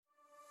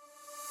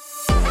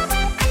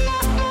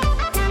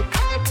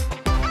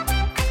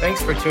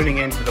Thanks for tuning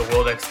in to the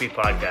World XP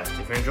podcast.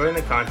 If you're enjoying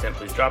the content,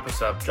 please drop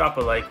us up, drop a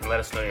like, and let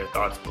us know your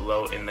thoughts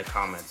below in the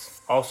comments.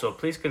 Also,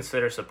 please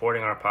consider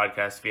supporting our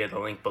podcast via the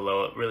link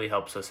below. It really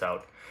helps us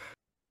out.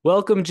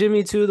 Welcome,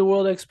 Jimmy, to the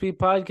World XP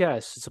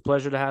podcast. It's a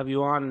pleasure to have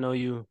you on. I know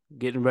you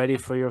getting ready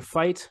for your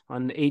fight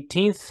on the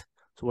 18th,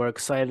 so we're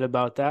excited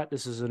about that.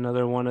 This is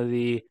another one of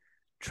the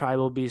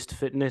Tribal Beast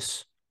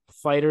Fitness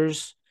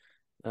fighters.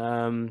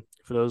 For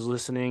those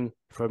listening,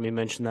 you've heard me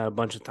mention that a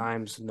bunch of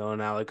times. Known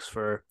Alex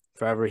for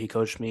forever. He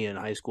coached me in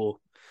high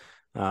school.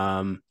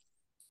 So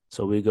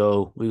we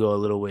go a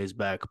little ways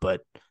back,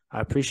 but I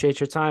appreciate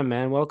your time,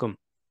 man. Welcome.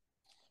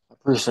 I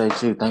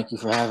appreciate you. Thank you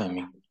for having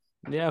me.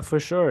 Yeah, for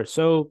sure.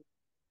 So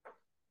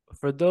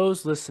for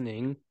those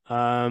listening,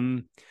 why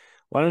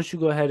don't you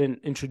go ahead and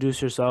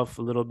introduce yourself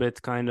a little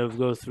bit, kind of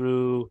go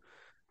through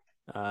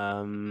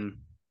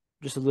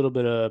just a little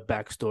bit of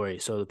backstory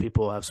so the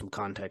people have some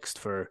context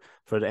for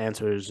the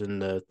answers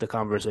and the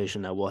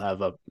conversation that we'll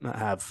have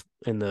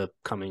in the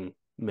coming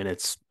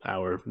minutes,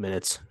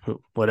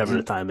 whatever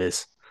the time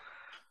is.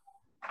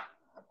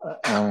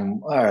 All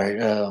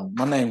right.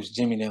 My name's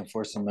Jimmy the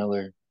Enforcer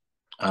Miller.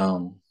 I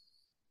don't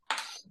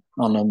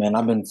know, man.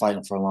 I've been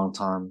fighting for a long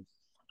time.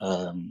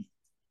 I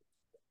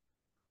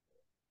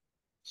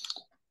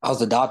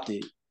was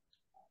adopted.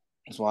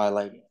 That's why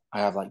I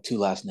have two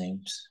last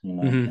names,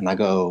 and I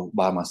go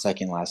by my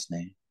second last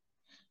name.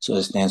 So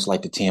it stands for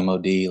the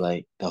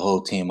TMOD, the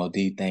whole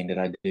TMOD thing that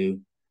I do,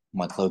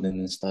 my clothing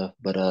and stuff.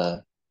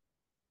 But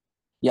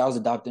yeah, I was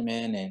adopted,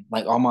 man, and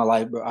all my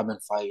life, bro, I've been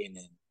fighting,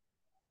 and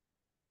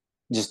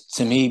just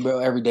to me, bro,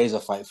 every day's a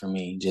fight for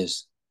me.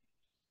 Just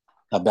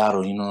a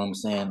battle, you know what I'm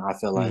saying? I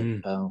feel like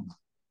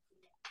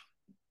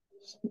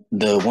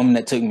the woman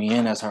that took me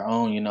in as her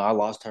own, I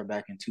lost her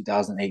back in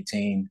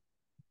 2018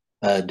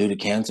 due to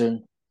cancer.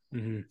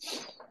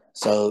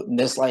 So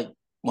that's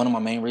one of my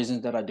main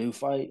reasons that I do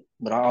fight.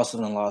 But I also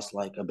done lost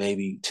a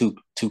baby, two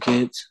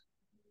kids.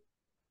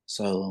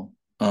 So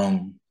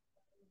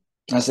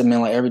I said,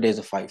 man, every day's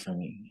a fight for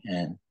me,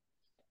 and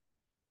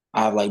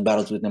I have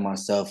battles within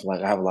myself.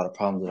 I have a lot of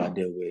problems that I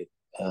deal with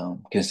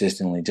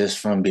consistently, just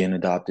from being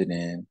adopted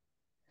and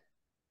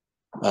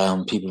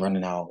people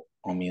running out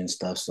on me and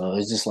stuff. So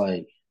it's just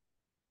I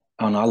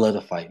don't know. I love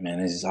to fight, man.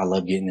 It's just I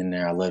love getting in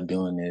there. I love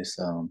doing this.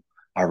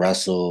 I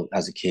wrestled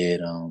as a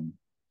kid.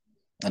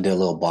 I did a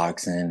little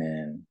boxing,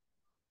 and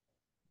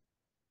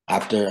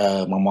after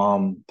my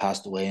mom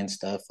passed away and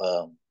stuff,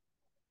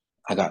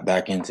 I got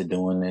back into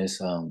doing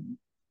this.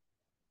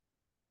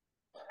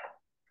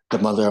 The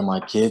mother of my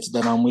kids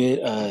that I'm with,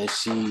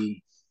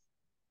 she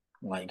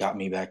got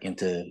me back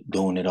into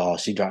doing it all.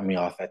 She dropped me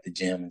off at the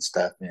gym and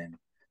stuff, and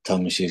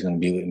told me she was gonna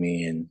be with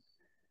me and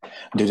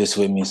do this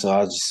with me. So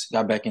I just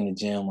got back in the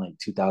gym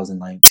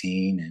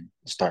 2019 and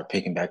start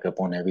picking back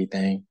up on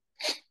everything.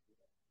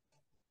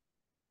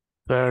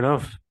 Fair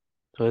enough.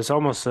 So it's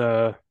almost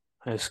an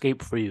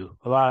escape for you.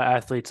 A lot of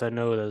athletes I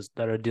know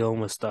that are dealing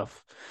with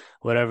stuff,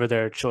 whatever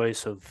their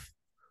choice of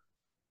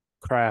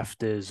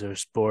craft is or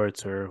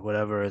sports or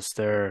whatever, it's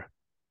their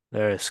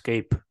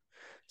escape.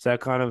 Is that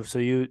kind of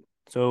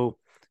so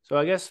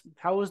I guess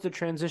how was the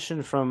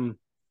transition from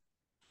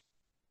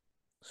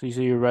so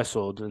you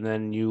wrestled and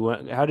then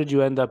how did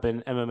you end up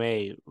in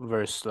MMA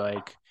versus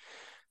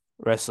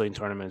wrestling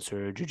tournaments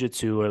or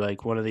jiu-jitsu or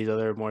one of these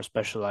other more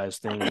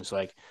specialized things?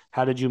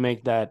 How did you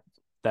make that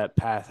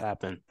path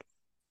happen?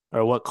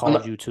 Or what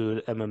called you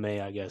to MMA,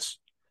 I guess?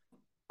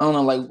 I don't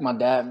know,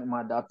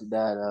 my adopted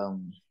dad,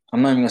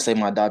 I'm not even gonna say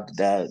my adopted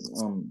dad,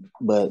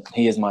 but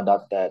he is my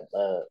adopted dad.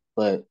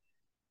 But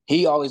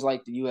he always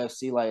liked the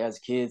UFC. As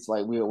kids,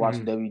 we would watch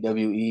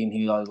WWE, and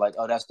he always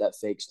oh, that's that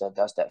fake stuff.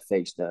 That's that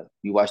fake stuff.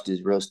 You watch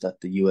this real stuff,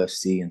 the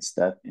UFC and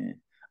stuff. And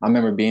I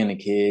remember being a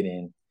kid,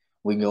 and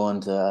we going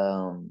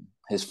to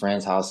his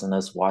friend's house and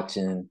us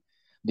watching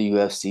the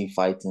UFC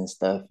fights and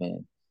stuff.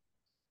 And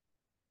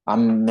I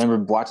remember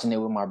watching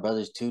it with my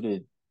brothers too,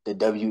 the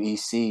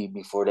WEC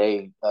before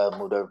they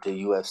moved over to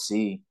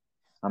UFC.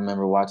 I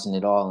remember watching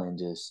it all, and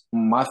just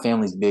my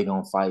family's big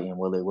on fighting.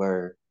 Well, they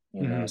were,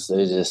 so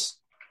it's just.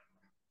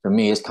 For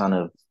me, it's kind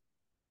of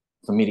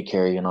for me to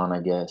carry it on,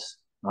 I guess.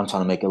 I'm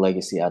trying to make a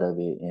legacy out of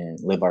it and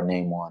live our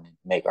name on and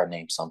make our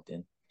name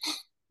something.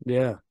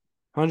 Yeah,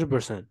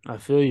 100%. I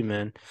feel you,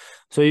 man.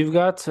 So you've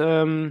got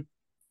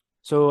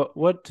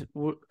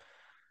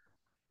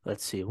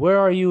let's see, where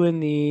are you in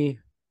the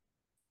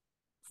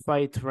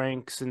fight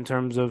ranks in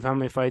terms of how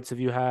many fights have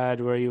you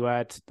had? Where are you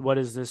at? What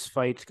is this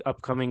fight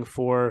upcoming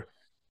for?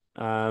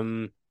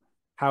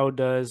 How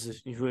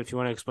does if you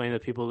want to explain to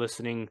people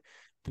listening,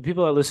 the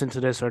people that listen to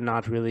this are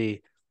not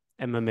really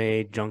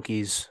MMA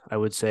junkies, I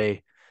would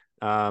say.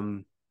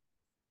 So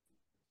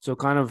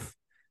kind of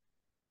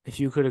if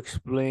you could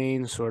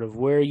explain sort of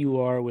where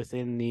you are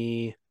within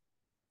you're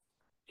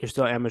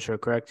still amateur,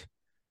 correct?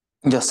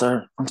 Yes,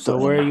 sir. So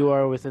where you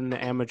are within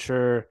the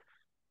amateur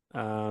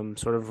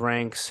sort of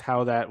ranks,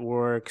 how that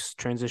works,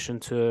 transition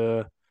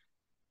to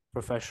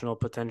professional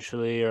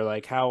potentially,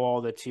 or how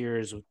all the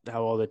tiers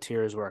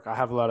work. I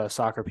have a lot of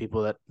soccer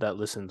people that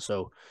listen,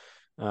 so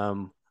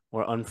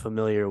we're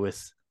unfamiliar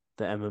with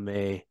the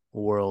MMA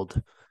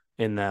world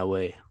in that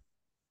way?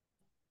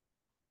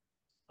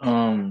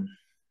 Um,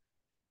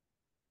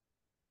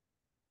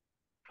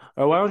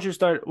 Or why don't you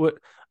start what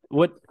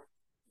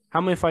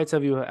how many fights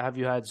have you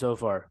had so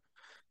far?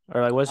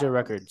 Or like what's your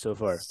record so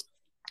far?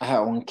 I had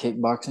one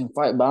kickboxing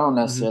fight, but I don't Hmm.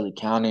 necessarily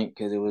count it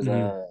because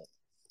Hmm.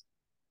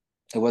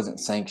 it wasn't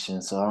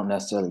sanctioned, so I don't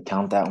necessarily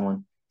count that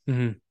one.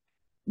 Hmm.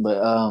 But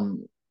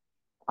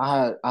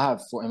I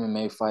had four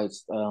MMA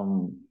fights.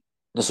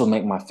 This will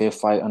make my fifth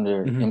fight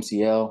under Hmm.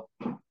 MCL.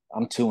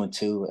 I'm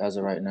 2-2 as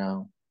of right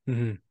now.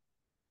 Hmm.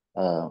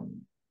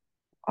 Um,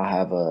 I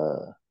have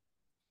a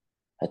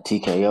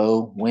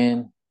TKO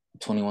win,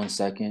 21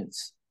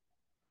 seconds,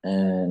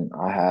 and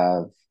I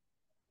have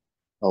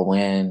a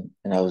win,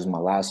 and that was my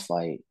last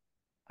fight.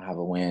 I have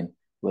a win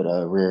with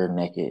a rear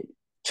naked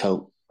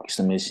choke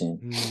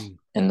submission Hmm.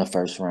 in the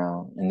first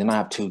round, and then I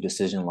have two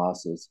decision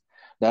losses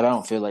that I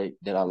don't feel like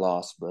that I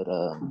lost, but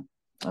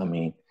I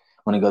mean,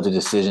 when it goes to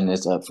decision,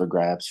 it's up for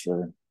grabs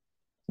for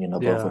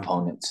both Yeah.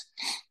 opponents.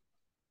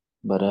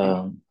 But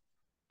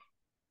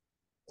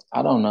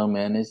I don't know,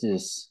 man. It's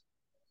just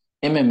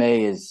MMA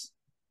is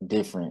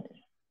different.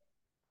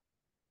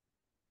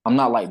 I'm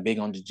not like big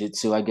on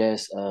jiu-jitsu, I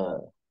guess.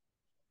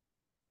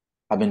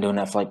 I've been doing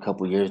that for like a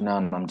couple years now,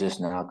 and I'm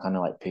just now kind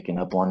of like picking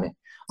up on it.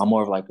 I'm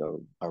more of like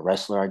a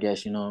wrestler, I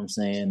guess. You know what I'm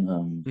saying?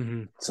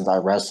 Hmm. Since I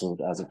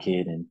wrestled as a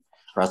kid and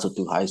wrestled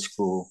through high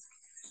school,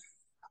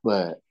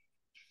 but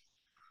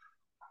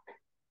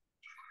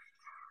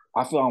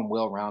I feel I'm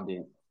well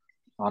rounded,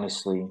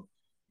 honestly.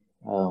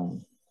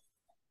 Um,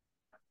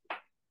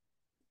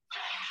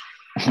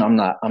 I'm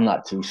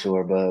not too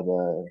sure, but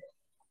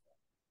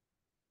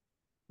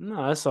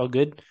No, that's all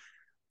good.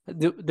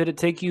 Did it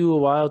take you a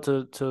while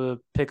to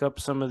pick up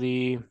some of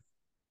the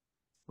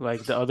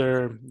like the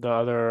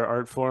other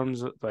art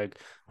forms? Like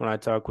when I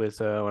talk with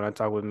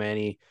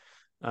Manny,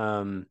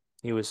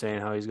 he was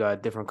saying how he's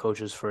got different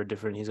coaches for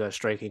different. He's got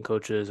striking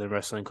coaches and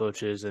wrestling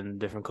coaches and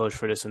different coach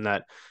for this and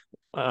that.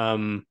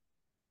 Um,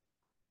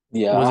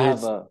 yeah, was I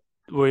have it a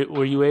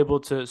were you able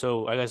to?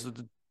 So I guess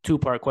the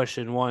two-part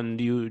question. One,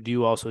 do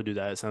you also do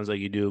that? It sounds like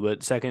you do.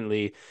 But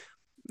secondly,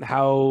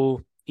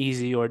 how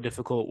easy or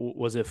difficult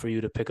was it for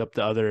you to pick up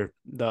the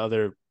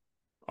other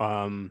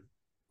um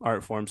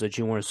art forms that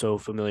you weren't so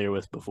familiar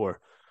with before?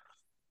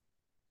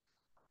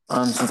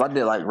 since I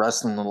did like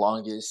wrestling the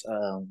longest,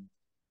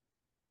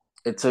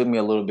 it took me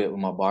a little bit with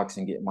my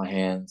boxing getting my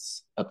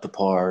hands up to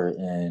par,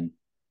 and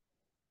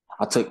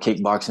I took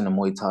kickboxing and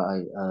Muay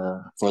Thai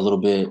for a little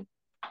bit,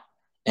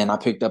 and I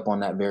picked up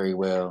on that very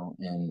well.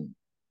 And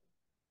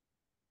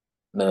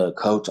the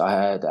coach I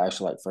had, the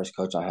actual like first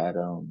coach I had,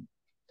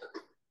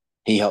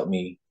 he helped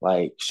me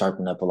like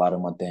sharpen up a lot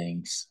of my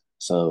things.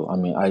 So I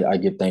mean, I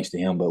give thanks to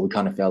him, but we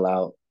kind of fell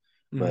out.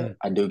 Hmm. But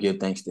I do give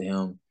thanks to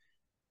him.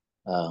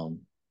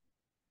 Um,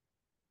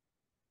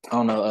 I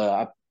don't know.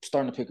 I'm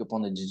starting to pick up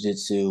on the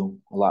jiu-jitsu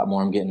a lot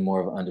more. I'm getting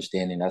more of an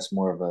understanding. That's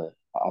more of a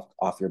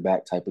off your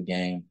back type of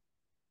game,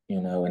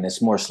 and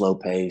it's more slow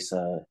pace.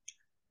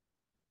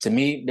 To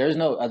me, there's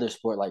no other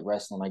sport like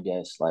wrestling. I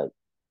guess like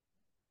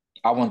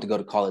I wanted to go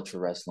to college for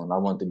wrestling. I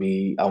wanted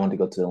to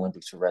go to the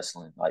Olympics for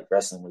wrestling. Like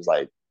wrestling was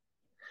like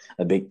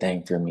a big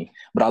thing for me.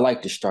 But I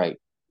like to strike.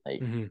 Like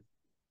Hmm.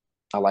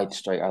 I like to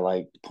strike. I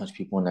like to punch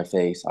people in their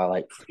face. I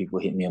like people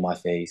hit me in my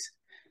face.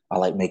 I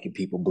like making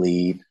people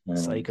bleed.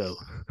 Psycho.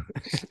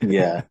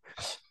 Yeah,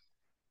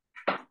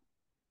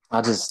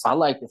 I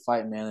like to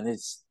fight, man, and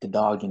it's the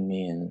dog in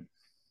me, and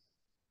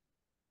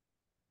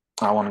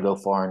I want to go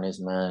far in this,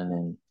 man.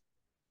 And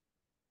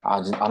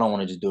I don't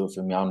want to just do it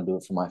for me. I want to do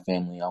it for my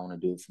family. I want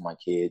to do it for my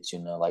kids.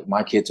 Like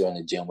my kids are in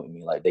the gym with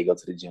me. Like they go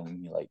to the gym with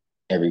me like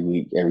every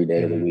week, every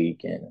day of the Hmm.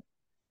 week, and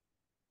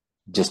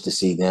just to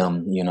see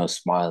them,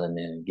 smiling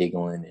and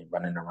giggling and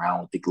running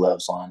around with the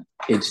gloves on,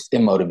 it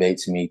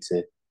motivates me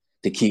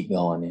to keep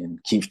going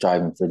and keep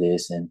striving for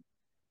this. And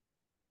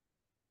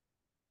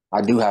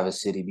I do have a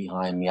city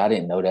behind me. I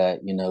didn't know that,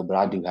 but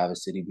I do have a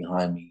city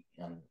behind me,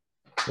 and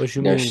What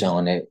you they're mean?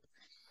 showing it.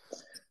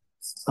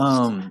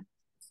 Um,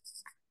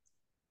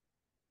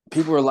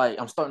 People are like,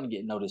 I'm starting to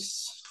get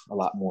noticed a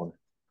lot more.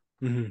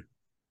 Hmm.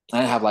 I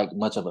didn't have like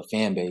much of a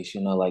fan base,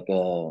 like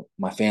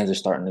my fans are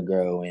starting to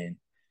grow, and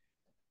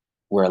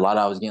where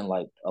I was getting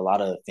like a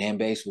lot of fan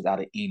base was out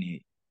of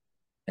Enid.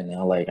 And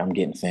now like I'm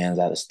getting fans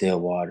out of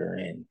Stillwater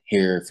and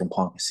here from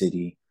Ponca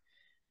City.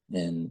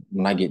 And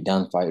when I get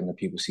done fighting, the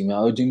people see me,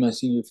 oh, Jim, I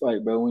seen you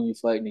fight, bro. When you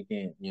fighting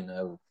again?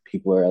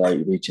 People are like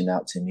reaching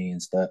out to me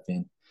and stuff.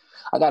 And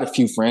I got a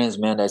few friends,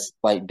 man, that's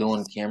like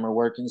doing camera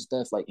work and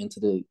stuff, like into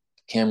the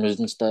cameras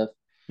and stuff.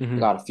 I Hmm.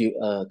 got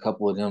a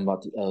couple of them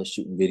about to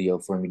shooting video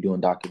for me,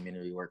 doing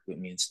documentary work with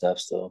me and stuff.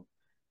 So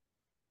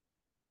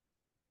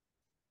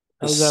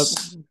How's that?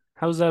 it's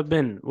How's that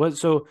been?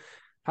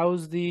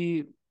 How's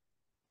the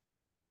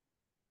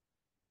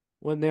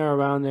when they're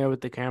around there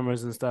with the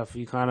cameras and stuff?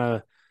 You kind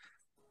of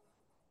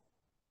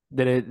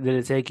did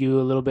it take you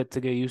a little bit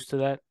to get used to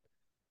that?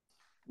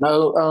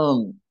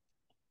 no,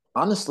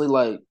 honestly,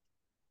 like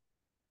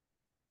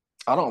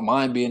I don't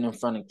mind being in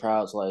front of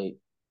crowds. Like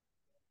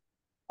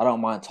I don't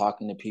mind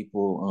talking to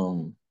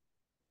people.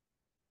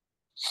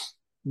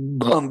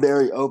 I'm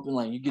very open.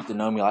 Like you get to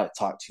know me, I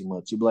talk too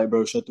much. You be like,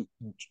 bro,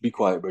 be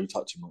quiet, bro. You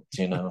talk too much,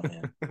 you know.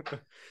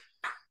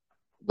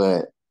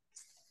 But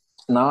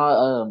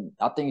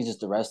I think it's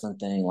just the wrestling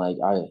thing. Like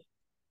I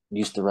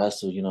used to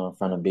wrestle, in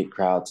front of big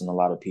crowds and a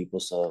lot of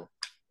people, so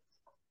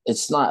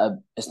it's not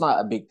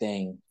a big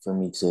thing for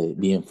me to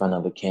be in front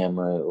of a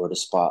camera or the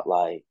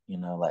spotlight.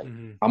 Like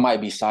Mm-hmm. I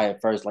might be shy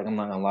at first. Like I'm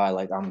not gonna lie.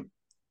 Like I'm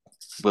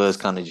was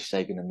kind of just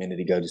shaking a minute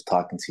ago, just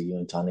talking to you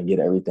and trying to get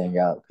everything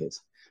out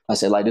because I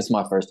said like this is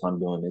my first time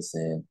doing this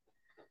and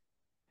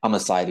I'm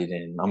excited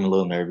and I'm a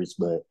little nervous,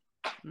 but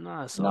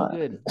No, it's all not.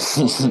 good. It's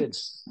all good. But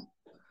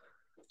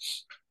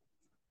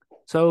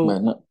So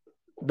no,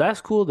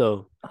 that's cool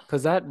though,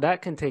 because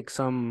that can take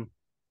some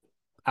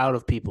out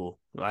of people.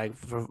 Like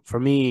for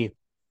me,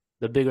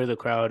 the bigger the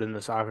crowd in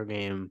the soccer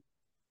game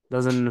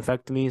doesn't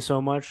affect me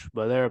so much,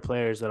 but there are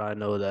players that I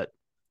know that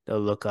they'll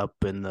look up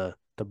and the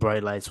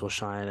bright lights will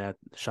shine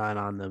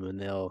on them and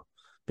they'll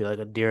be like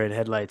a deer in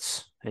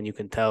headlights and you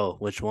can tell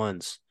which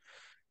ones.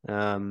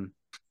 Um,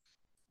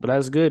 but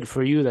that's good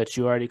for you that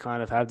you already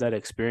kind of have that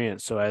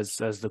experience. So as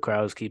the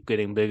crowds keep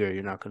getting bigger,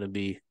 you're not going to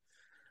be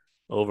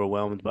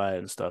overwhelmed by it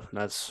and stuff. And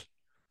that's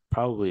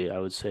probably, I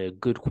would say, a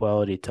good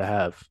quality to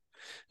have.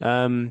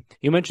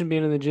 You mentioned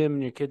being in the gym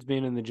and your kids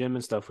being in the gym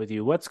and stuff with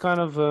you. What's kind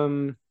of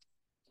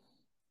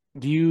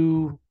do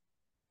you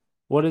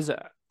what is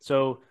that?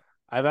 So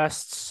I've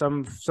asked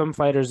some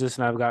fighters this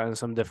and I've gotten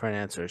some different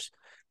answers.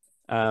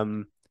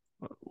 Um,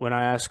 when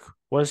I ask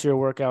what's your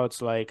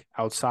workouts like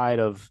outside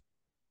of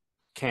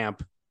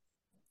camp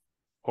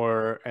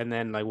or and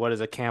then like what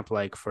is a camp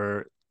like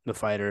for the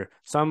fighter?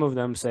 Some of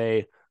them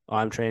say, "Oh,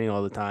 I'm training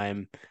all the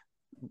time.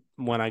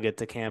 When I get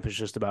to camp, it's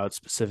just about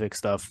specific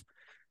stuff."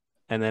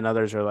 And then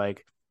others are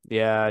like,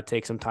 yeah,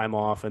 take some time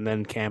off, and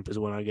then camp is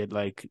when I get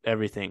like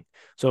everything.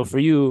 So for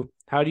you,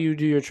 how do you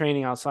do your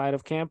training outside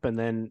of camp, and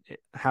then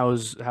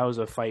how's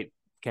a fight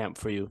camp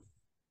for you?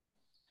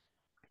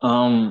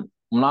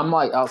 when I'm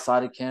like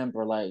outside of camp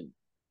or like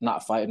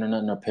not fighting or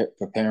nothing or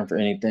preparing for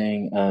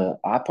anything,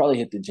 I probably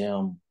hit the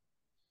gym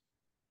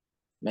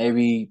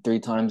maybe 3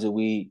 times a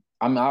week.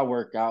 I mean, I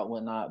work out and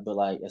whatnot, but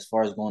like as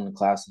far as going to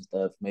class and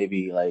stuff,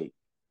 maybe like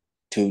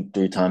 2,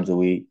 3 times a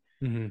week.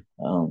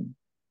 Mm-hmm. Um,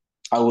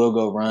 I will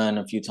go run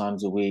a few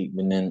times a week,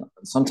 but then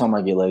sometimes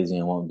I get lazy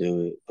and won't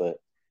do it. But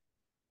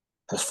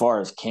as far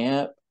as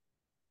camp,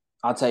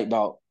 I'll take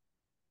about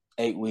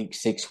 8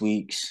 weeks, 6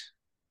 weeks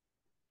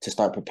to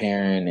start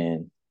preparing.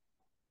 And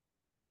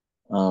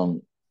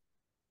um,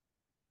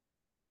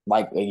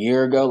 like a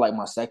year ago, like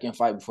my second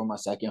fight, before my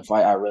second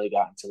fight, I really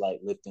got into like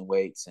lifting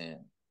weights and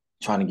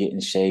trying to get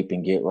in shape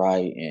and get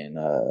right. And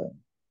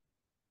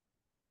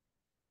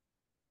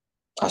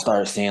I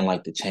started seeing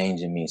like the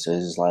change in me. So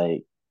it's just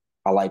like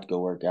I like to go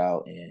work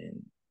out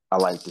and I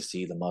like to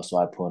see the muscle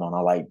I put on.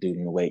 I like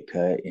doing the weight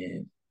cut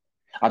and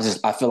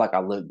I feel like I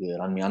look good.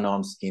 I mean, I know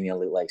I'm skinny, I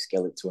look like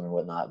Skeletor and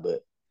whatnot,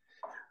 but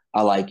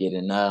I like it.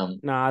 And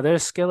Nah,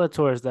 there's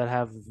Skeletors that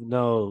have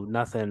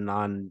nothing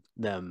on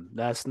them.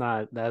 That's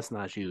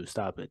not you.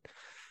 Stop it.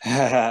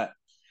 no,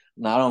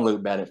 I don't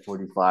look bad at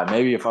 45.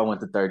 Maybe if I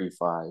went to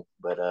 35,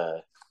 but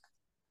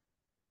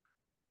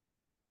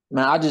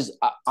man,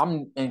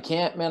 I'm in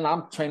camp, man.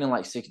 I'm training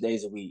like 6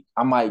 days a week.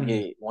 I might Mm-hmm.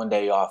 get one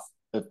day off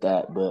with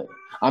that, but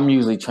I'm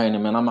usually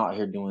training, man. I'm out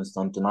here doing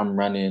something. I'm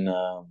running.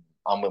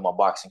 I'm with my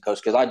boxing coach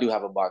because I do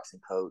have a boxing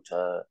coach.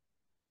 I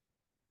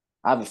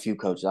have a few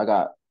coaches. I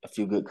got a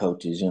few good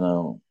coaches.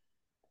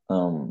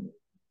 Um,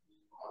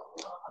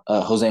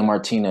 Jose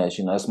Martinez.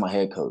 That's my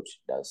head coach.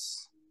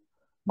 That's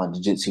my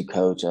jiu-jitsu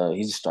coach.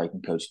 He's a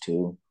striking coach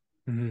too.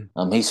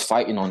 Mm-hmm. He's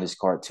fighting on this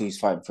card too. He's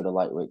fighting for the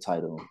lightweight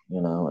title.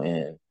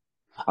 And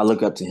I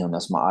look up to him.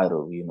 That's my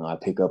idol. I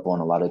pick up on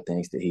a lot of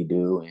things that he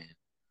do,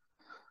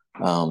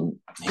 and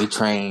he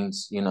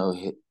trains.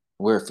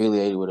 We're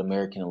affiliated with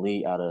American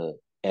Elite out of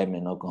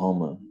Edmond,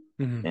 Oklahoma,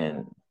 Mm-hmm.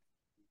 and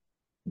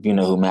if you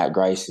know who Matt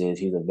Grice is,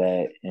 he's a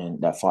vet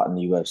and that fought in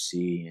the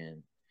UFC,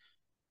 and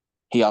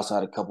he also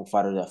had a couple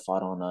fighters that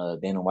fought on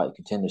Dana White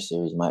Contender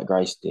Series. Matt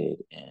Grice did,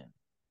 and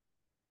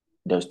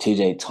there's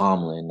TJ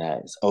Tomlin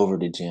that's over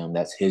the gym.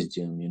 That's his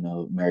gym,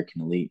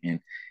 American Elite, and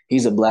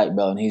he's a black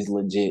belt and he's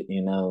legit,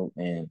 and I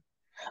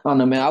don't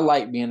know, man. I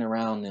like being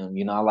around them.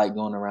 I like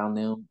going around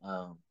them.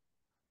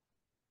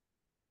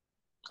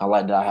 I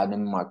like that I have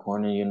them in my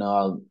corner.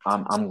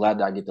 I'm glad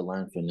that I get to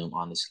learn from them,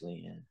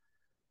 honestly. And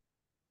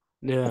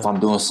if Yeah. I'm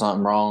doing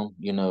something wrong,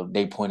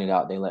 they point it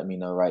out. They let me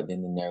know right then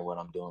and there what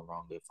I'm doing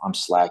wrong. If I'm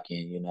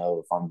slacking,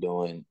 if I'm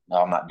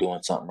not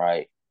doing something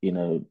right,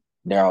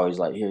 they're always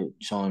like here,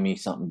 showing me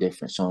something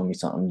different, showing me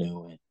something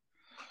new.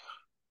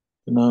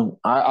 And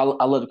I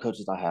love the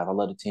coaches I have. I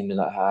love the team that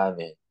I have,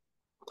 and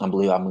I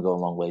believe I'm gonna go a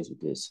long ways with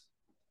this.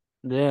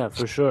 Yeah,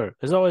 for sure.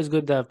 It's always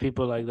good to have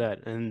people like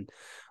that. And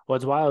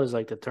what's wild is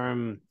like the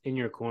term in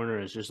your corner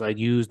is just like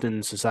used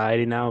in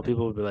society now.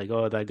 People will be like,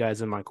 "Oh, that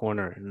guy's in my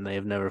corner," and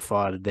they've never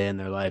fought a day in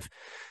their life.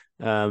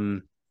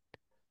 Um,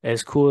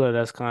 it's cool that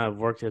that's kind of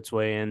worked its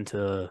way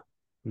into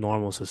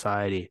normal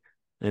society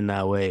in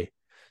that way.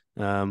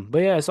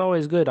 But yeah, it's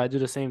always good. I do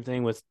the same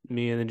thing with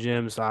me in the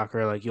gym,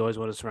 soccer. Like you always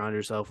want to surround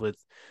yourself with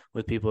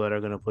people that are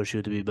going to push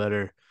you to be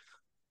better.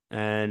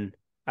 And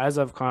as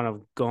I've kind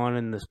of gone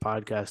in this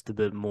podcast a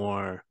bit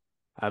more,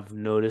 I've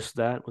noticed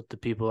that with the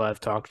people I've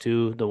talked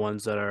to, the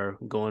ones that are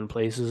going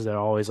places, they're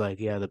always like,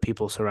 yeah, the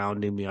people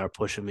surrounding me are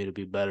pushing me to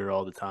be better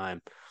all the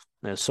time.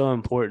 And it's so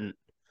important,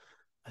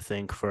 I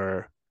think,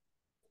 for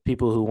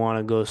people who want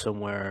to go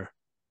somewhere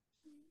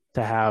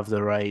to have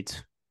the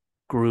right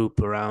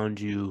group around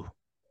you.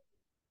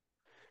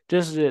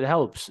 Just it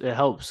helps. It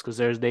helps because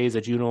there's days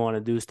that you don't want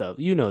to do stuff.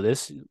 You know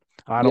this.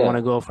 I don't want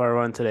Yeah. to go for a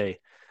run today.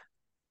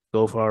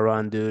 Go for a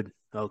run, dude.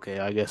 Okay,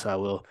 I guess I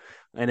will.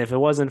 And if it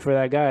wasn't for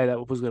that guy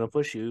that was gonna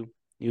push you,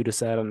 you'd have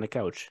sat on the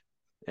couch.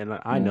 And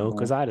I know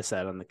because Hmm. I'd have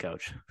sat on the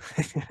couch.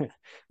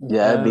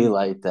 Yeah, it'd be um,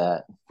 like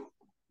that.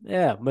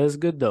 yeah, but it's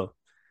good though.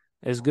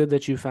 It's good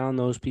that you found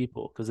those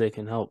people because they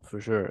can help for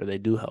sure. They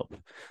do help.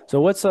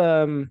 So what's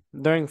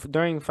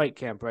during fight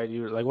camp, right?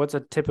 You like what's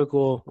a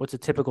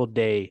typical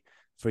day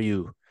for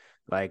you?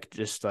 Like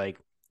just like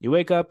you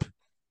wake up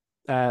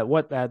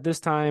at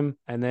this time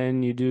and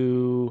then you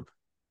do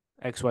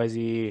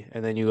XYZ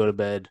and then you go to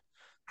bed.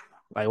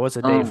 Like what's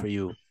a day for Um,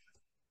 you?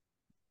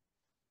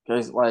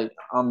 cause like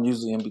I'm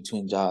usually in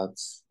between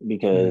jobs Mhm.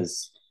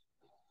 because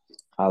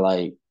I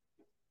like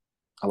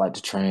I like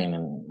to train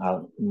and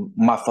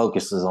my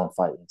focus is on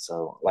fighting.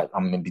 So like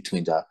I'm in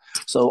between jobs.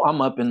 So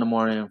I'm up in the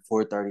morning,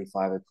 4:30,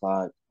 5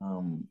 o'clock.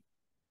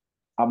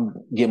 I'm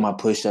getting my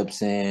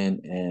push-ups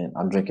in and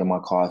I'm drinking my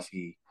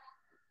coffee.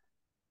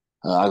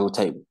 I go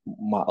take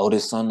my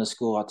oldest son to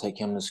school. I take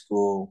him to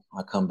school.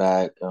 I come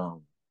back.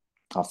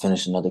 I'll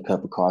finish another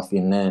cup of coffee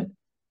and then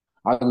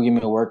I'll go give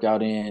me a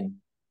workout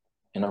in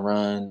and a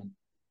run.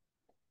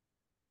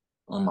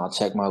 I'll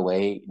check my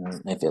weight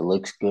and if it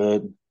looks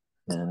good,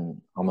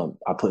 then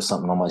I put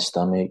something on my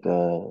stomach.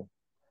 I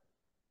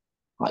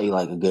eat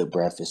like a good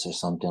breakfast or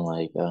something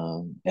like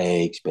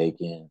eggs,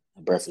 bacon,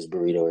 a breakfast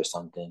burrito or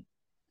something.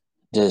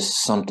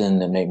 Just something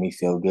that make me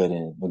feel good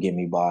and will get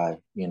me by,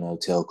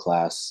 till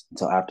class,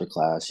 until after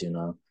class,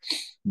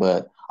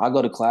 But I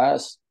go to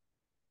class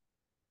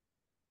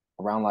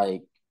around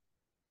like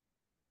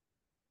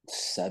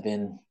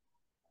 7.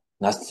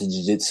 That's the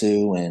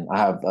jiu-jitsu, and I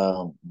have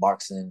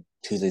boxing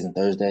Tuesdays and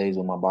Thursdays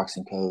with my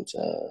boxing coach.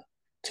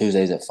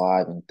 Tuesdays at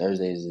 5 and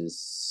Thursdays is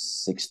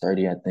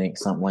 6:30, I think,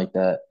 something like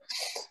that.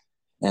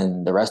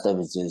 And the rest of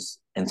it's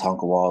just in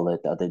Tonka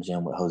at the other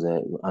gym with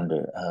Jose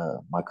under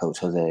my coach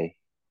Jose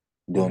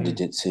doing Mhm.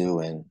 jiu-jitsu,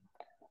 and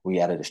we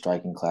added a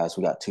striking class.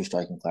 We got 2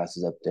 striking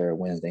classes up there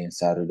Wednesday and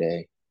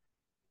Saturday.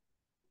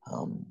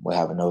 We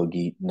have a no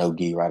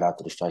gi right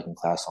after the striking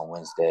class on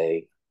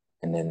Wednesday,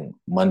 and then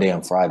Monday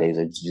and Fridays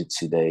are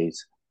jiu-jitsu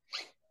days.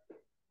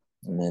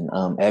 And then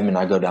Edmond,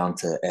 I go down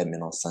to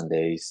Edmond on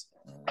Sundays,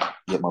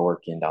 get my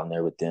work in down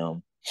there with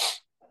them.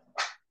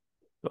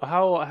 So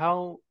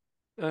how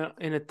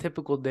in a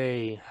typical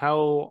day,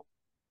 how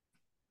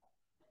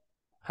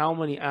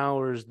many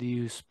hours do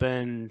you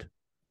spend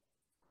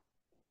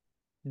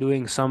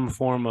doing some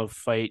form of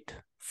fight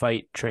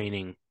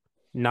training,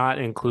 not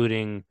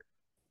including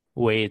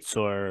weights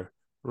or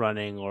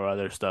running or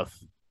other stuff?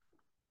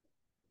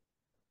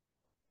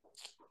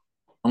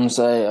 I'm gonna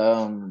say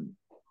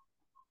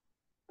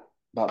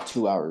about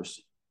 2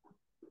 hours.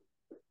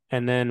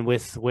 And then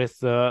with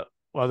the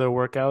other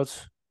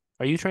workouts,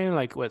 are you training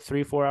like what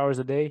 3-4 hours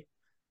a day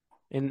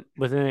in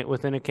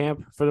within a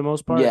camp for the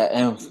most part? Yeah,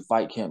 and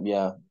fight camp,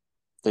 yeah,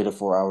 3 to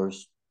 4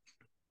 hours.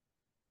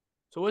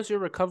 So what's your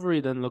recovery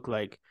then look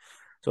like?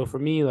 So for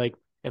me, like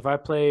if I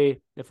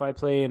play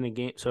in a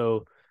game,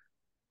 so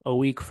a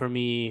week for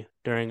me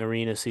during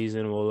arena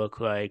season will look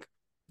like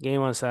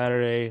game on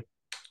Saturday,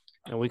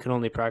 and we can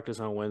only practice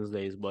on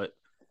Wednesdays. But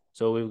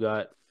so we've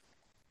got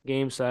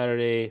game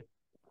Saturday.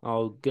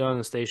 I'll get on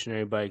the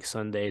stationary bike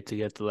Sunday to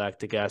get the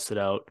lactic acid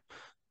out.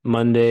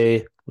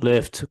 Monday,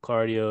 lift,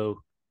 cardio,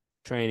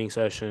 training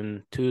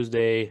session.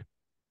 Tuesday,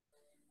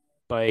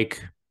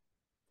 bike,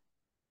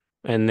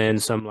 and then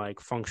some like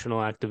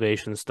functional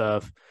activation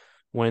stuff.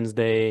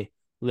 Wednesday,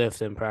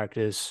 lift and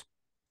practice.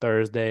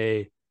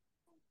 Thursday,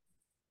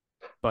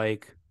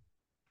 bike,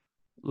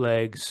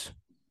 legs,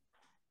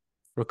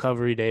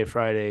 recovery day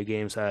Friday,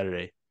 game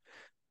Saturday.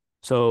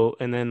 So,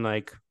 and then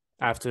like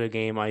after the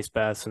game, ice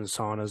baths and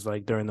saunas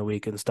like during the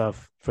week and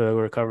stuff for the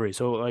recovery.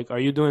 So, like, are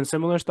you doing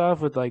similar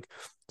stuff with like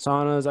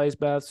saunas, ice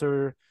baths,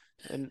 or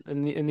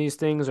and these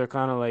things are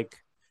kind of like,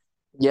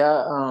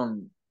 Yeah,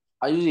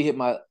 I usually hit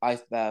my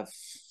ice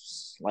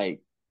baths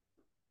like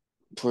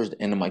towards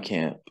the end of my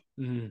camp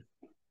mm,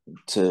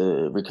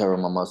 to recover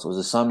my muscles.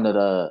 It's something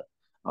that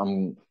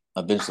I'm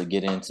eventually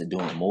get into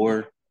doing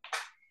more,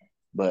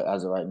 but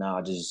as of right now,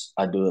 I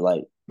do it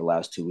like the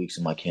last 2 weeks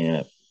of my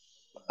camp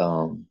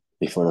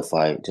before the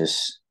fight,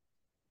 just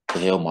to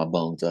heal my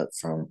bones up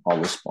from all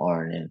the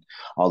sparring and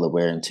all the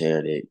wear and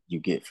tear that you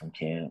get from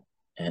camp.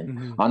 And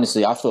mm,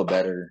 honestly, I feel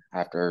better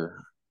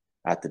after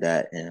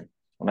that. And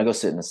when I go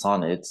sit in the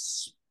sauna,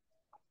 it's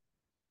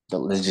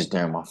just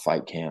during my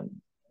fight camp.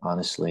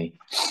 Honestly,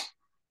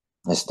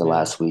 it's the yeah.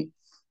 last week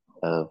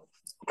of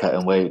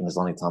cutting weight, and it's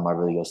the only time I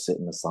really go sit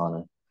in the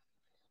sauna.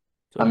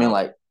 So I mean, how?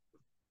 like,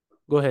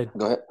 Go ahead.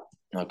 go ahead.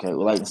 Okay,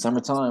 well, like in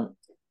summertime,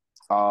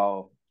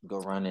 I'll go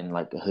run in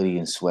like a hoodie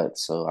and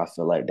sweats. So I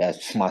feel like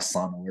that's my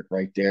sauna work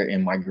right there.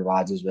 And my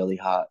garage is really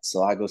hot,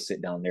 so I go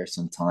sit down there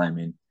sometime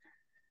and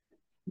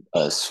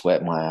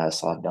sweat my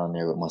ass off down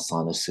there with my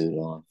sauna suit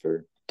on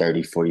for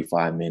 30,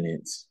 45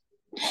 minutes.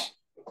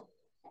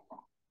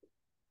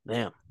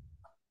 Damn.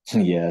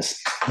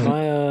 Yes.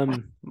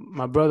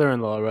 My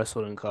brother-in-law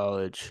wrestled in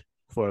college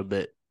for a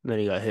bit. Then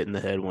he got hit in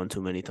the head one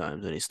too many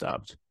times and he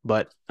stopped.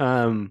 But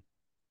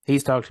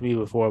he's talked to me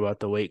before about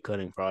the weight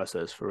cutting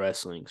process for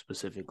wrestling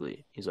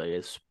specifically. He's like,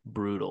 it's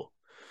brutal.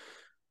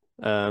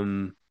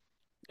 And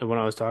when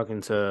I was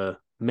talking to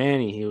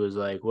Manny, he was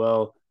like,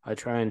 well, I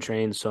try and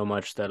train so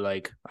much that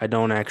like I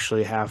don't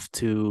actually have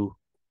to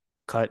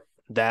cut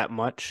that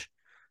much,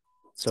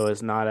 so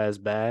it's not as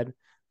bad.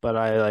 But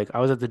I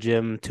was at the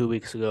gym 2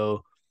 weeks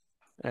ago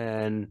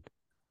and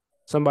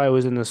somebody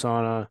was in the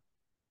sauna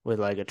with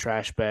like a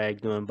trash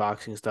bag doing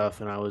boxing stuff,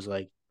 and I was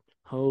like,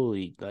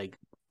 holy, like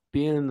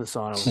being in the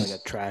sauna with like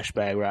a trash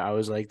bag, right? I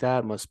was like,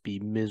 that must be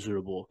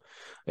miserable.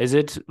 Is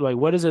it like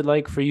what is it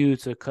like for you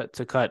to cut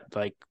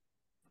like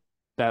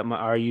that?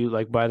 Are you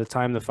like by the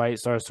time the fight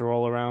starts to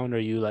roll around, are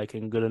you like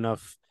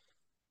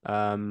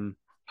um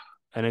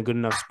in a good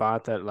enough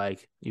spot that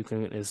like you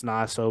can it's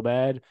not so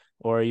bad,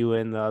 or are you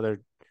in the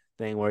other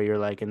thing where you're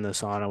like in the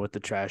sauna with the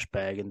trash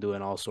bag and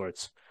doing all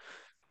sorts?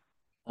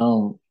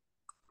 um,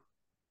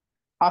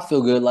 I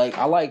feel good. Like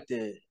I like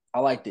to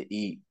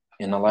eat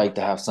and I like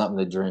to have something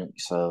to drink.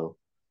 So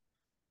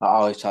I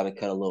always try to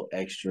cut a little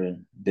extra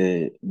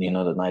the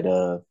night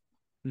of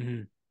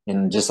Mm-hmm.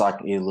 and just so I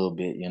can eat a little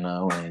bit,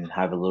 and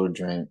have a little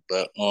drink.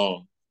 But I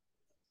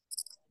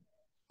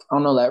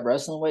don't know, that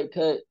wrestling weight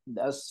cut,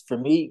 that's for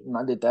me,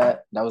 when I did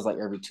that, that was like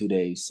every 2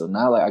 days. So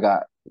now like I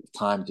got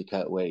time to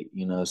cut weight,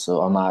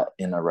 so I'm not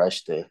in a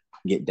rush to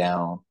get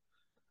down.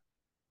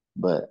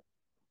 But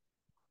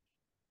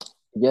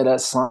yeah, that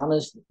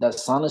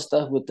sauna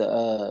stuff with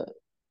the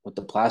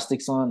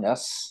plastics on,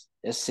 it's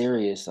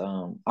serious.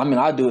 I mean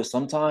I do it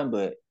sometime,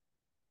 but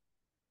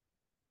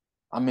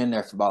I'm in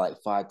there for about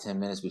like 5, 10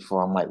 minutes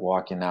before I'm like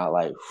walking out,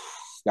 like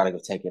gotta go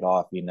take it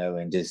off,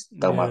 and just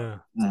throw my Yeah.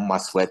 my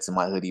sweats and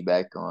my hoodie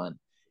back on.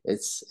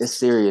 It's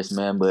serious,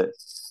 man. But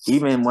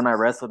even when I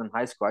wrestled in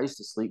high school, I used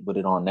to sleep with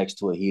it on next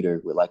to a heater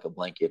with like a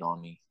blanket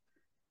on me.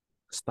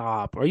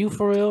 Stop. Are you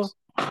for real?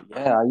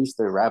 Yeah, I used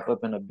to wrap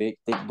up in a big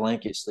thick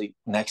blanket, sleep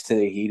next to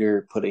the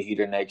heater, put a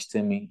heater next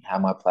to me,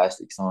 have my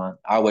plastics on.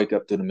 I wake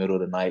up through the middle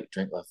of the night,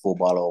 drink a full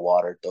bottle of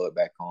water, throw it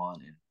back on,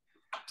 and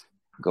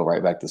go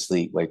right back to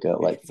sleep. Wake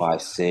up like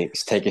 5,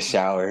 6, take a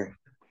shower,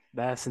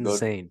 That's go.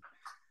 insane.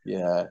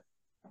 Yeah,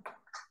 I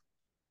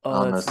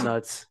Oh, don't know. that's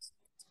nuts.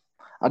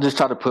 I just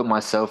try to put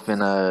myself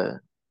in I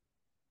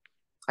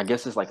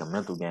guess it's like a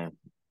mental game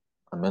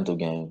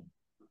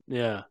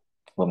Yeah.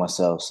 with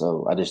myself.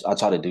 So I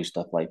try to do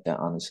stuff like that,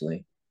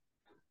 honestly.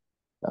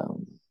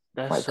 Um,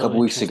 That's like a so couple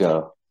weeks interesting.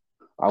 ago,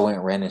 I went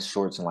and ran in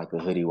shorts and like a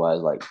hoodie while it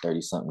was like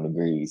 30 something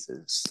degrees.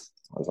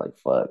 I was like,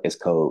 fuck, it's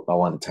cold. I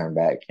wanted to turn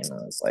back and I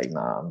was like,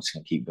 nah, I'm just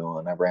gonna keep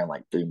going. I ran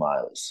like 3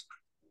 miles.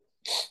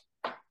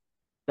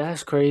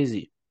 That's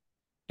crazy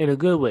in a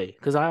good way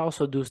because I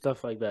also do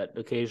stuff like that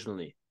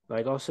occasionally.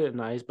 Like I'll sit in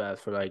the ice bath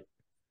for like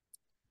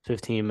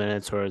 15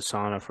 minutes or a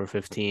sauna for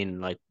 15,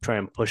 like try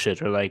and push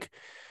it. Or like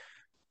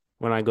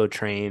when I go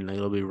train, like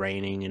it'll be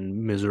raining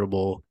and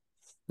miserable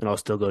and I'll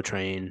still go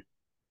train.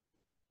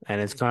 And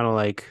it's kind of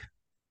like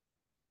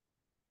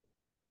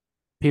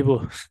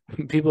people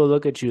people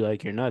look at you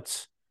like you're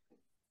nuts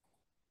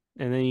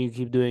and then you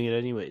keep doing it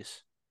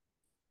anyways.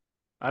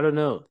 I don't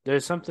know.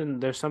 There's something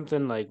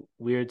like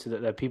weird to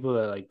that people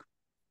that like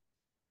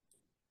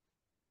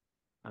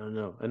I don't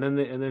know. And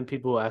then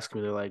people ask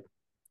me, they're like,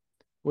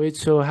 "Wait,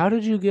 so how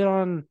did you get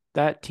on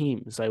that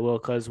team?" It's like, well,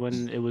 because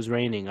when it was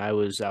raining, I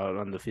was out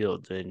on the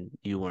field and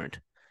you weren't.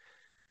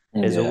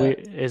 Yeah.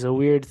 It's a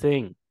weird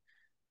thing.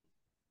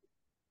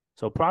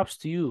 So props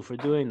to you for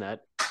doing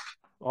that.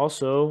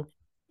 Also,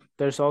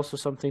 there's also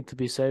something to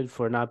be said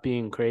for not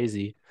being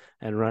crazy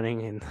and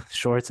running in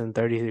shorts in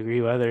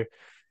 30-degree weather.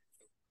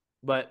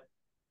 But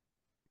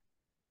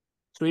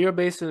so you're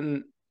based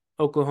in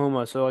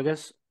Oklahoma, so I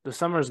guess the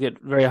summers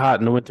get very hot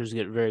and the winters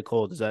get very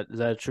cold. Is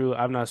that true?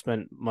 I've not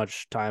spent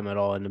much time at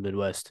all in the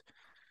Midwest.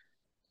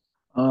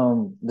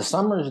 The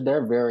summers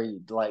they're very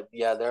like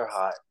yeah they're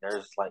hot.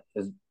 There's like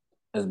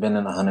it's been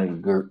in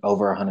 100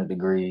 over 100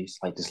 degrees.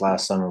 Like this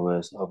last summer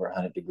was over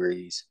 100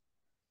 degrees,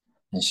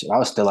 and shit, I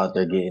was still out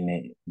there getting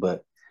it.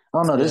 But I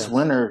don't know. This Yeah.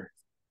 winter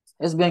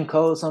it's been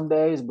cold some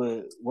days,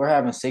 but we're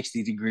having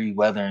 60-degree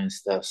weather and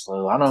stuff.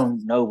 So I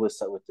don't know what's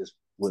up with this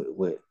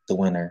with the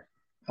winter.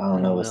 I I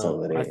don't know don't what's up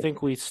know. with I it.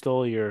 think we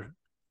stole your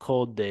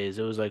cold days.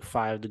 It was like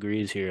 5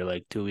 degrees here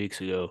like 2 weeks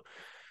ago.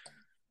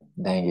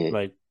 Dang it.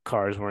 Like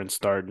cars weren't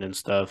starting and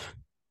stuff.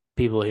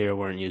 People here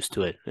weren't used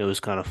to it. It was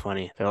kind of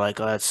funny. They're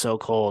like, "Oh, it's so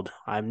cold.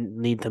 I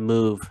need to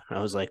move."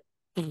 I was like,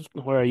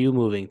 "Where are you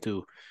moving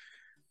to?"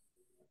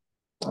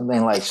 I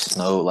mean, like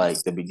snow,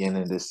 like the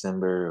beginning of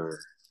December, or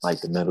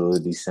like the middle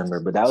of December,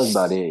 but that was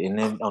about it. And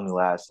then only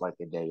lasts like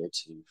a day or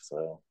two.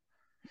 So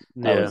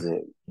that Yeah. was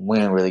it. We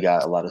ain't really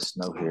got a lot of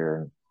snow here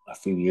in a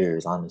few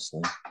years,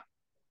 honestly.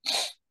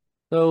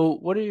 So,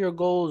 what are your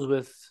goals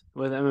with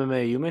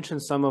MMA? You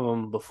mentioned some of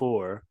them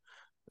before.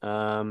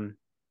 Um,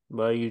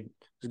 but you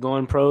is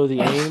going pro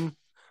the aim,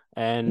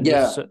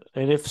 Yeah.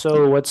 and if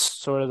so, what's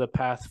sort of the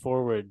path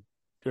forward,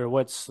 or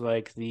what's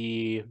like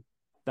the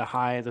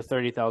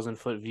 30,000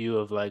 foot view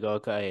of like,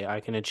 okay, I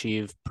can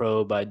achieve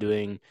pro by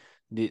doing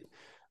the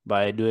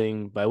by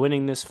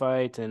winning this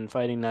fight and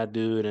fighting that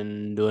dude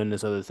and doing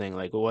this other thing.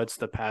 Like, what's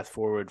the path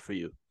forward for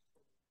you?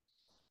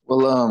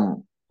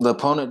 Well, the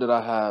opponent that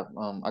I have,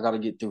 I got to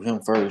get through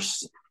him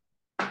first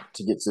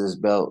to get to this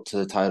belt, to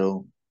the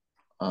title.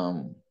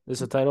 Um,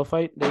 This a title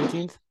fight, the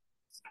 18th?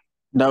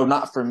 no,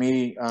 not for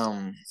me.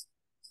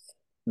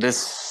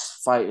 This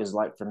fight is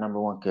like for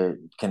number one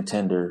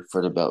contender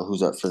for the belt.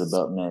 Who's up for the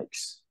belt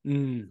next?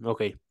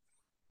 Okay.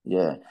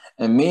 Yeah,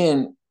 and me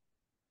and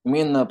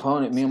my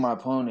opponent,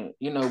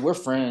 we're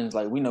friends.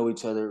 Like we know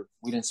each other.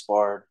 We didn't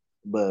spar,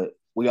 but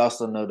we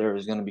also know there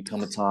was gonna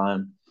become a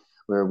time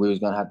where we was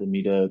gonna have to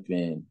meet up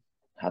and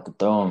have to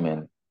throw him.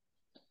 And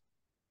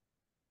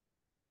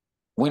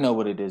we know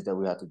what it is that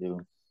we have to do.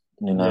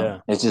 Yeah.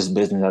 It's just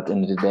business at the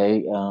end of the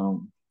day.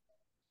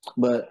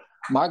 But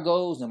my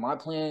goals and my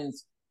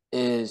plans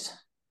is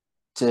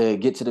to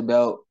get to the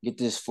belt, get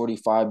this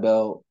 45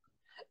 belt.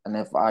 And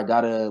if I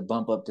gotta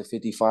bump up to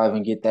 55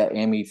 and get that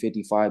AMI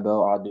 55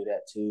 belt, I'll do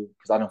that too.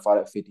 Because I don't fight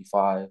at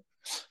 55.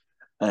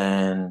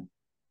 And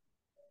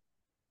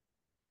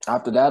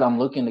after that, I'm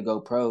looking to go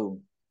pro.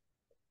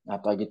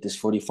 After I get this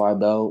 45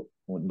 belt,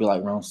 it would be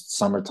like around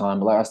summertime.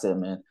 But like I said,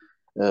 man,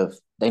 if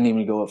they need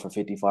me to go up for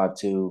 55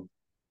 too,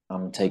 I'm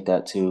gonna take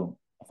that too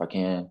if I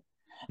can.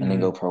 And then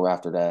go Mm-hmm. pro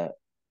after that,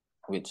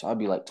 which I'll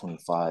be like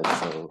 25.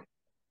 So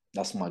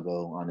that's my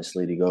goal,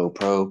 honestly, to go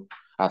pro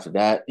after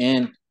that.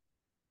 And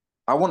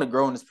I want to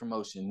grow in this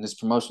promotion. This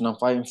promotion I'm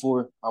fighting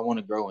for, I want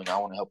to grow in. I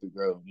want to help it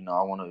grow.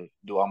 I want to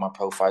do all my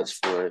pro fights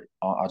for it.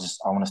 I want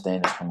to stay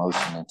in this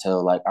promotion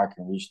until like I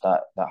can reach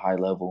that high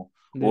level,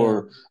 Yeah.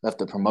 or if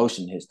the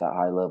promotion hits that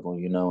high level.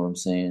 You know what I'm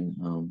saying?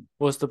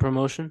 What's the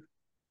promotion?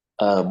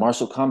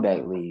 Martial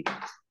Combat League.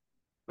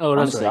 Oh,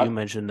 that's Honestly, right. You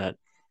mentioned that.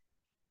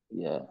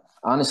 yeah,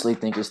 honestly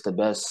think it's the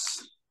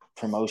best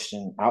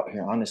promotion out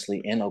here.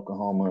 Honestly, in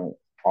Oklahoma,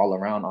 all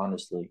around.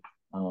 Honestly,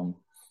 um,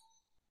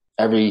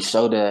 every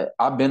show that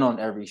I've been on,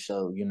 every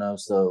show,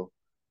 so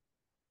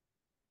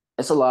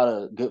it's a lot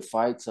of good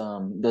fights.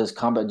 There's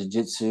combat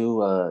jiu-jitsu,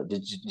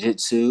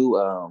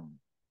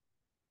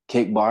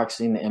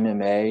 kickboxing, the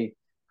MMA.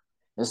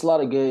 There's a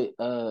lot of good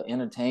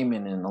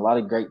entertainment and a lot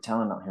of great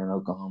talent out here in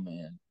Oklahoma.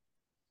 And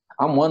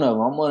I'm one of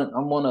them.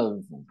 I'm one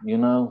of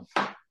them.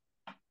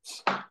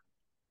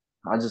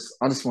 I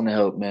just want to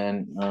help,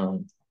 man.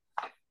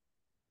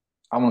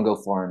 I want to go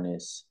far in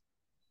this.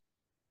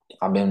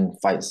 I've been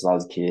fighting since I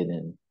was a kid,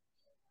 and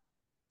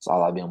it's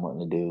all I've been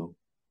wanting to do.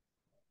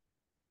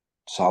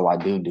 It's all I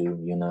do.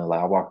 Like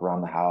I walk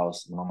around the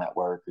house when I'm at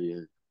work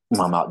or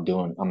I'm out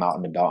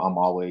and about. I'm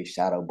always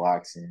shadow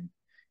boxing.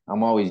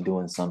 I'm always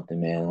doing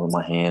something, man, with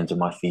my hands or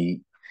my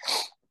feet.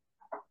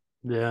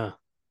 Yeah.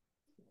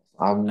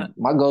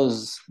 My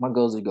goals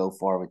to go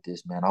far with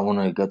this, man. I want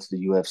to go to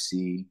the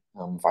UFC,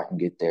 if I can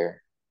get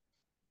there.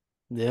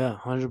 Yeah,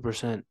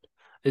 100%.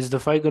 Is the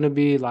fight going to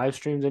be live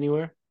streamed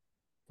anywhere?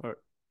 Or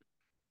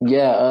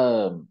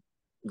Yeah,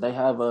 they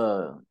have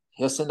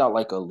he'll send out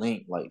like a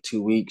link like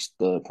 2 weeks.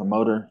 The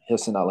promoter he'll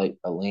send out like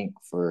a link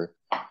for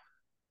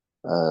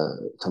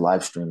to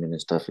live streaming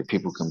and stuff that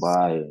people can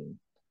buy and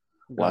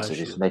watch it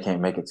Gosh, if they can't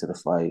make it to the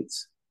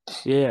fights.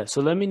 yeah. So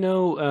let me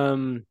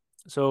know.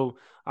 So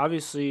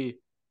obviously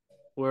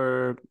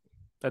we're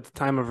at the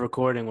time of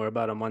recording, we're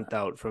about a month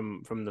out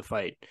from the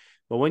fight.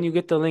 But when you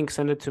get the link,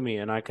 send it to me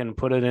and I can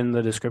put it in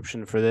the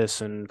description for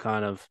this and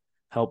kind of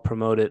help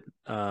promote it.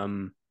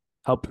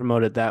 Help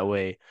promote it that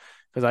way.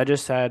 Because I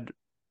just had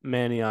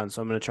Manny on,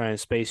 so I'm gonna try and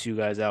space you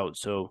guys out.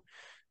 So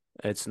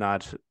it's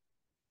not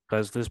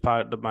because the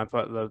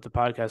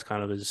podcast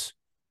kind of is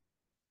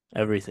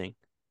everything.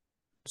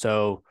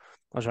 So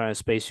I'll try and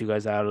space you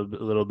guys out a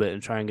little bit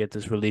and try and get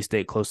this release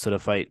date close to the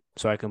fight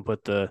so I can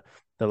put the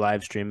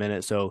live stream in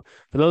it. So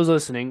for those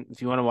listening,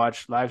 if you want to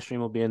watch, live stream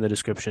will be in the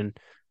description.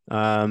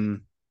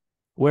 Um,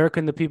 where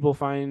can the people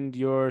find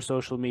your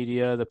social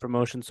media, the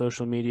promotion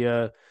social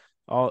media,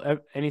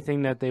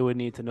 anything that they would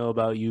need to know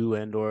about you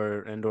and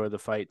or the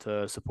fight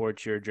to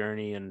support your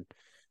journey and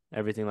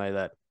everything like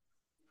that?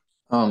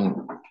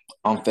 Um,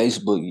 on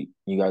Facebook,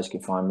 you guys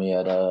can find me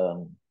at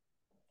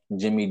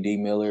Jimmy D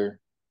Miller.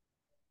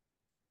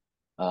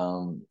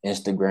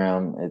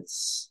 Instagram,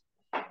 it's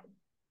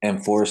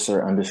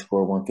enforcer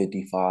underscore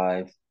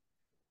 155.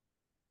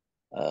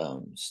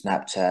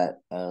 Snapchat,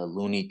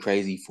 Looney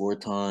Crazy 4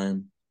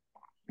 time.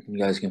 You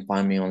guys can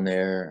find me on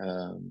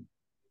there.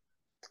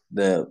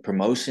 The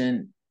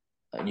promotion,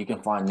 you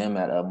can find them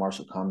at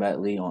Martial Combat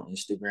League on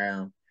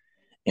Instagram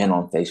and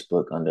on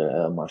Facebook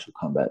under Martial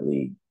Combat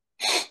League.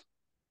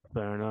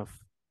 Fair enough.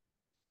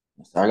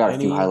 So I got a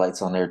few Any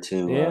highlights on there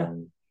too. Yeah.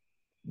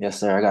 Yes,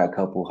 sir. I got a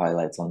couple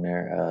highlights on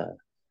there.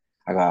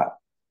 I got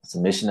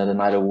Submission of the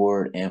Night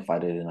award and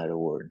Fight of the Night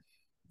award.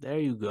 There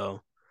you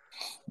go.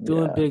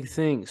 Doing Yeah, big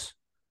things.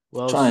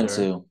 Well, trying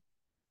sir, to,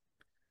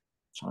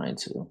 trying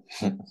to.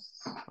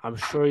 I'm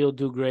sure you'll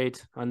do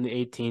great on the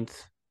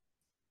 18th.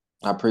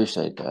 I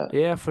appreciate that.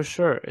 Yeah, for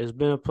sure. It's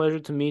been a pleasure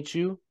to meet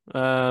you.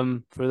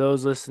 For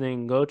those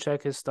listening, go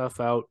check his stuff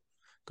out.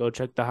 Go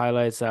check the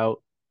highlights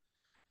out.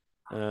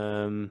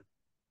 Um,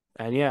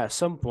 and yeah, at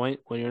some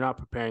point when you're not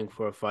preparing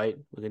for a fight,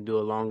 we can do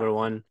a longer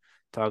one,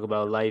 talk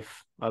about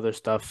life, other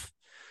stuff,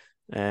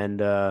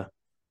 and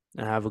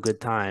have a good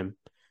time.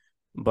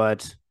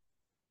 But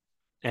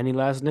any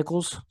last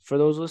nickels for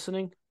those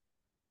listening?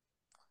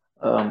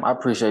 I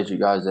appreciate you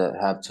guys that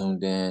have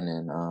tuned in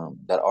and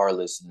that are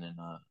listening.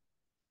 I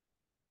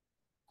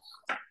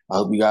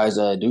hope you guys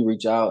do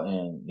reach out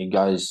and you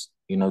guys,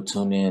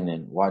 tune in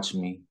and watch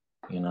me.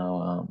 You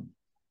know,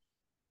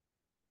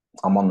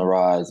 I'm on the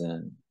rise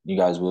and you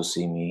guys will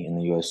see me in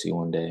the UFC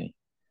one day.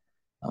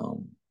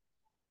 Um,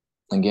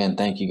 Again,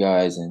 thank you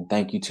guys and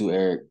thank you to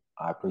Eric.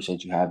 I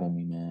appreciate you having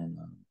me, man.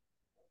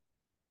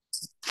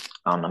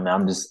 I don't know,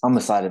 man. I'm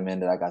excited, man,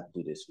 that I got to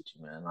do this with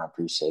you, man. I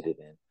appreciate it,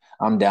 and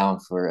I'm down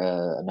for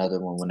another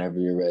one whenever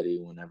you're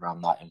ready. Whenever I'm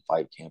not in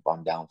fight camp,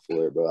 I'm down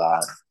for it, bro. I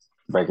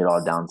break it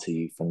all down to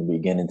you from the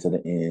beginning to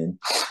the end.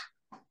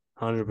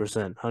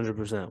 100%,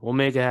 100%. We'll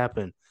make it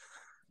happen.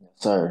 Yes,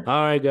 sir.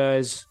 All right,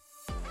 guys.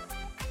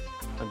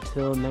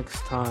 Until next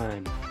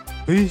time.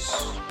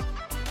 Peace.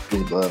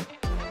 Peace, bro.